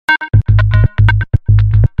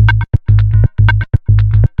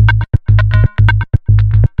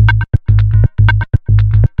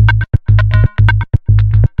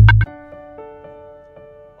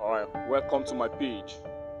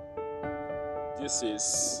This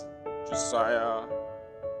is Josiah,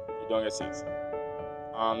 you don't get it.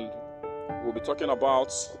 And we'll be talking about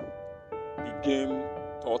the game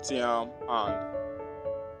Tottenham and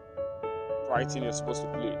Brighton is supposed to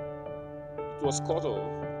play. It was cut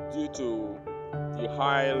off due to the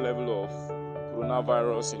high level of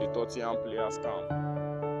coronavirus in the Tottenham players' camp.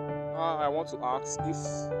 Now I want to ask if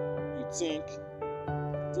you think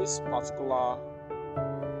this particular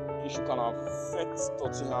issue can affect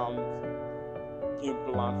Tottenham's game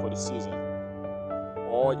plan for the season,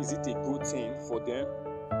 or is it a good thing for them?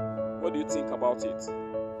 What do you think about it?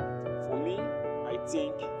 For me, I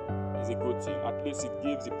think it's a good thing. At least it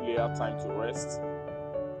gives the player time to rest,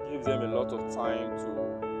 gives them a lot of time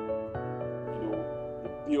to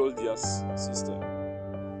build their system.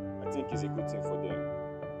 I think it's a good thing for them.